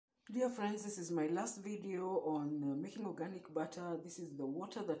Dear friends, this is my last video on making organic butter. This is the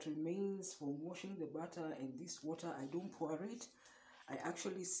water that remains from washing the butter, and this water, I don't pour it. I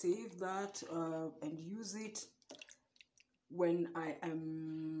actually save that and use it when I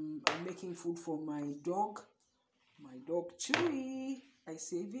am making food for my dog Chewy. I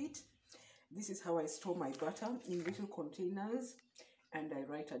save it. This is how I store my butter, in little containers, and I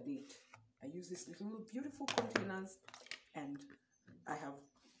write a date. I use these little beautiful containers, and I have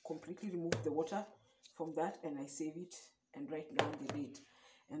completely removed the water from that, and I save it and write down the date.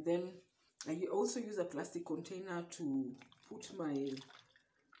 And then I also use a plastic container to put my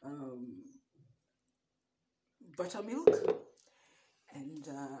buttermilk, and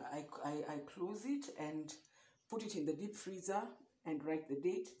I close it and put it in the deep freezer and write the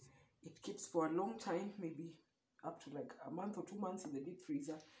date. It keeps for a long time, maybe up to like a month or 2 months in the deep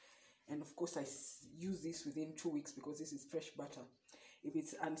freezer. And of course I use this within 2 weeks because this is fresh butter. If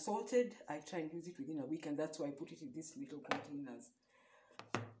it's unsalted, I try and use it within a week, and that's why I put it in these little containers.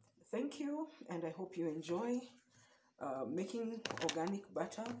 Thank you, and I hope you enjoy making organic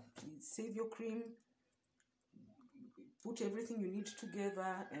butter. Please save your cream, put everything you need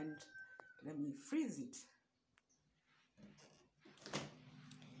together, and let me freeze it.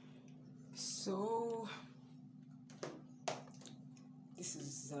 So this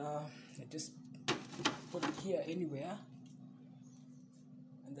is I just put it here anywhere,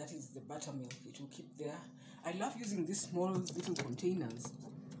 and that is the buttermilk. It will keep there. I love using these small little containers.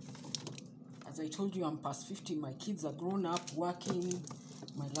 As I told you, I'm past 50. My kids are grown up, working.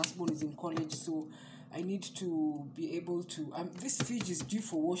 My last born is in college, so I need to be able to. This fridge is due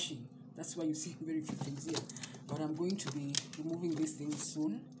for washing. That's why you see very few things here. But I'm going to be removing these things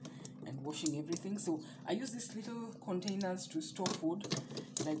soon and washing everything. So I use these little containers to store food.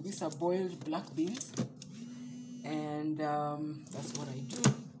 Like these are boiled black beans, and that's what I do.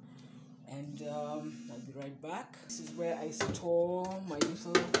 And I'll be right back. This is where I store my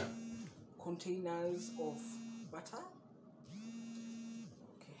little containers of butter.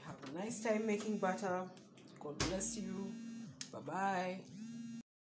 Okay, have a nice time making butter. God bless you. Bye bye.